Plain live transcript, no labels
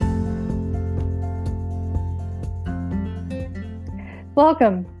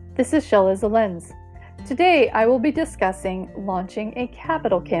Welcome, this is Shella Zelenz. Today I will be discussing launching a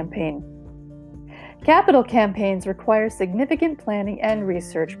capital campaign. Capital campaigns require significant planning and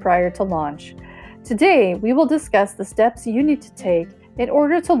research prior to launch. Today we will discuss the steps you need to take in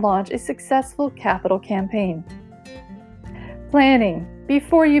order to launch a successful capital campaign. Planning.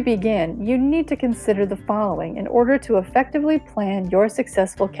 Before you begin, you need to consider the following in order to effectively plan your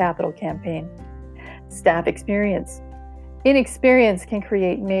successful capital campaign. Staff experience. Inexperience can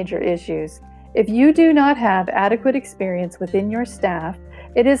create major issues. If you do not have adequate experience within your staff,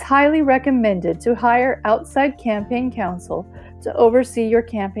 it is highly recommended to hire outside campaign counsel to oversee your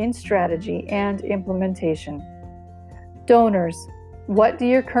campaign strategy and implementation. Donors. What do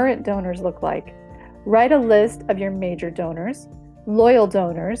your current donors look like? Write a list of your major donors, loyal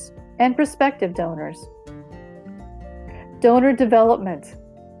donors, and prospective donors. Donor development.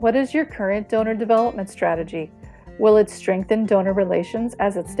 What is your current donor development strategy? Will it strengthen donor relations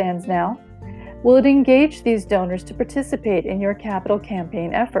as it stands now? Will it engage these donors to participate in your capital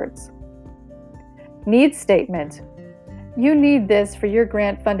campaign efforts? Needs statement. You need this for your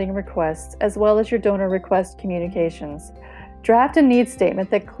grant funding requests as well as your donor request communications. Draft a needs statement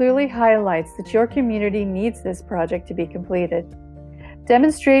that clearly highlights that your community needs this project to be completed.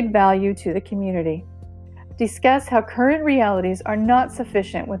 Demonstrate value to the community. Discuss how current realities are not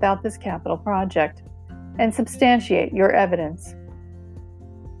sufficient without this capital project, and substantiate your evidence.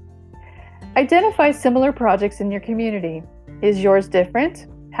 Identify similar projects in your community. Is yours different?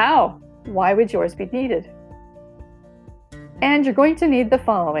 How? Why would yours be needed? And you're going to need the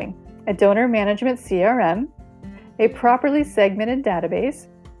following: a donor management CRM, a properly segmented database,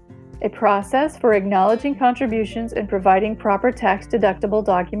 a process for acknowledging contributions and providing proper tax-deductible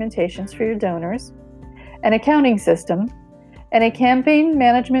documentations for your donors, an accounting system, and a campaign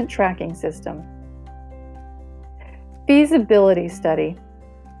management tracking system. Feasibility study.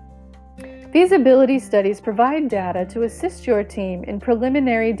 Feasibility studies provide data to assist your team in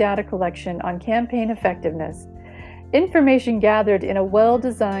preliminary data collection on campaign effectiveness. Information gathered in a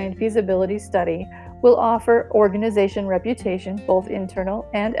well-designed feasibility study will offer organization reputation, both internal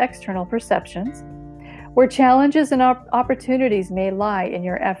and external perceptions, where challenges and opportunities may lie in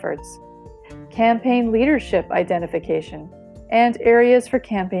your efforts, campaign leadership identification, and areas for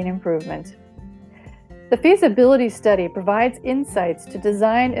campaign improvement. The feasibility study provides insights to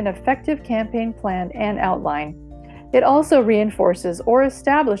design an effective campaign plan and outline. It also reinforces or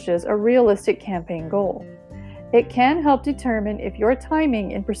establishes a realistic campaign goal. It can help determine if your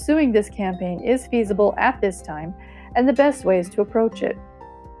timing in pursuing this campaign is feasible at this time and the best ways to approach it.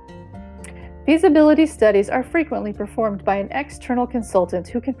 Feasibility studies are frequently performed by an external consultant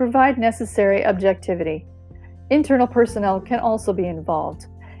who can provide necessary objectivity. Internal personnel can also be involved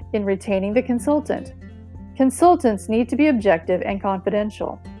in retaining the consultant. Consultants need to be objective and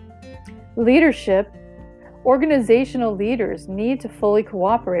confidential. Leadership. Organizational leaders need to fully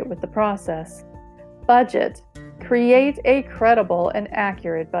cooperate with the process. Budget. Create a credible and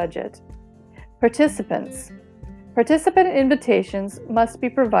accurate budget. Participants. Participant invitations must be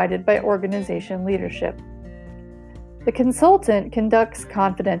provided by organization leadership. The consultant conducts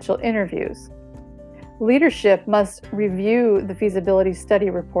confidential interviews. Leadership must review the feasibility study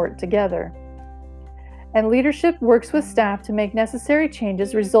report together. And leadership works with staff to make necessary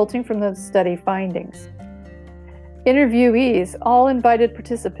changes resulting from the study findings. Interviewees, all invited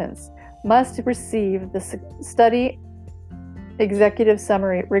participants, must receive the study executive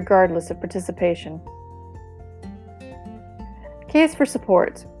summary regardless of participation. Case for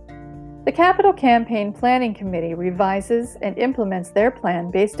support. The Capital Campaign Planning Committee revises and implements their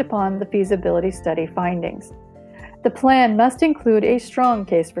plan based upon the feasibility study findings. The plan must include a strong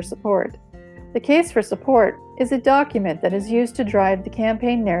case for support. The case for support is a document that is used to drive the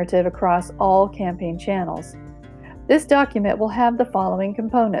campaign narrative across all campaign channels. This document will have the following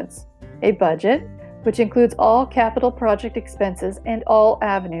components: a budget, which includes all capital project expenses and all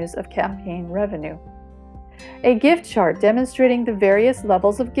avenues of campaign revenue; a gift chart demonstrating the various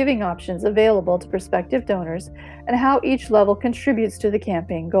levels of giving options available to prospective donors and how each level contributes to the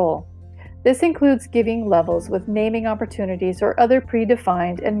campaign goal. This includes giving levels with naming opportunities or other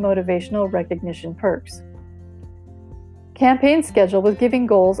predefined and motivational recognition perks. Campaign schedule with giving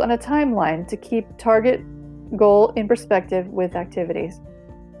goals on a timeline to keep target goal in perspective with activities.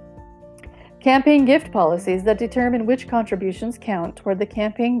 Campaign gift policies that determine which contributions count toward the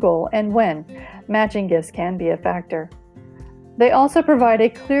campaign goal and when matching gifts can be a factor. They also provide a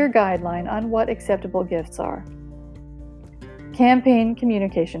clear guideline on what acceptable gifts are. Campaign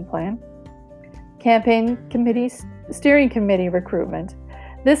communication plan. Campaign committee, steering committee recruitment.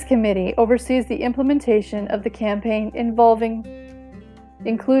 This committee oversees the implementation of the campaign involving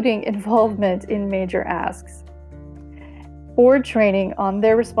including involvement in major asks. Board training on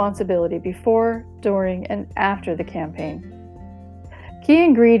their responsibility before, during, and after the campaign. Key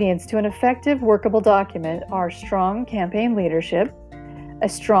ingredients to an effective workable document are strong campaign leadership, a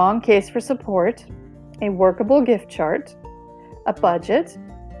strong case for support, a workable gift chart, a budget,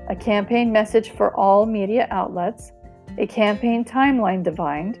 a campaign message for all media outlets, a campaign timeline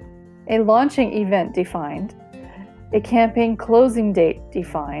defined, a launching event defined, a campaign closing date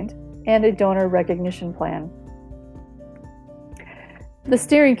defined, and a donor recognition plan. The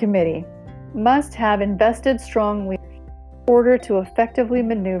steering committee must have invested strong leadership in order to effectively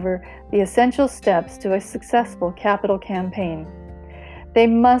maneuver the essential steps to a successful capital campaign. They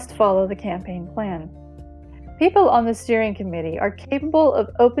must follow the campaign plan. People on the steering committee are capable of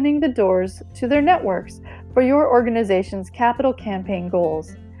opening the doors to their networks for your organization's capital campaign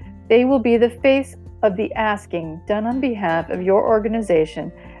goals. They will be the face of the asking done on behalf of your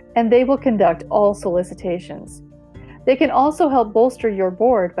organization, and they will conduct all solicitations. They can also help bolster your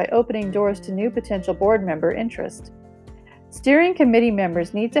board by opening doors to new potential board member interest. Steering committee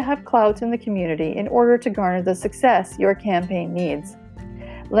members need to have clout in the community in order to garner the success your campaign needs.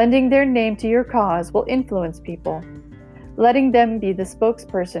 Lending their name to your cause will influence people. Letting them be the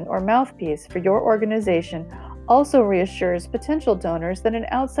spokesperson or mouthpiece for your organization also reassures potential donors that an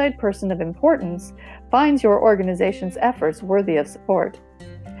outside person of importance finds your organization's efforts worthy of support.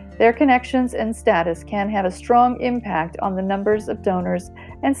 Their connections and status can have a strong impact on the numbers of donors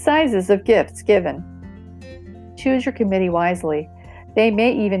and sizes of gifts given. Choose your committee wisely. They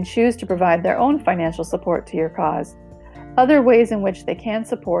may even choose to provide their own financial support to your cause. Other ways in which they can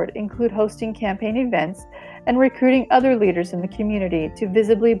support include hosting campaign events and recruiting other leaders in the community to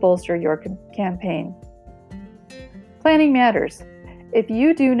visibly bolster your campaign. Planning matters. If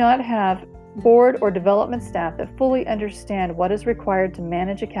you do not have board or development staff that fully understand what is required to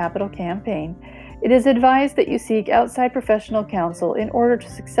manage a capital campaign, it is advised that you seek outside professional counsel in order to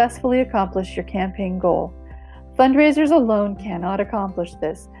successfully accomplish your campaign goal. Fundraisers alone cannot accomplish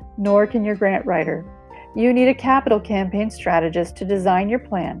this, nor can your grant writer. You need a capital campaign strategist to design your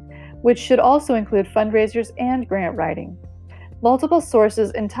plan, which should also include fundraisers and grant writing. Multiple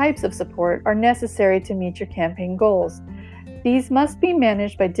sources and types of support are necessary to meet your campaign goals. These must be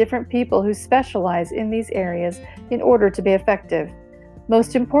managed by different people who specialize in these areas in order to be effective.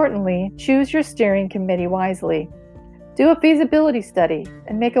 Most importantly, choose your steering committee wisely. Do a feasibility study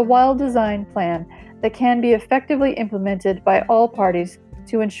and make a well-designed plan that can be effectively implemented by all parties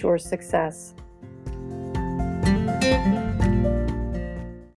to ensure success.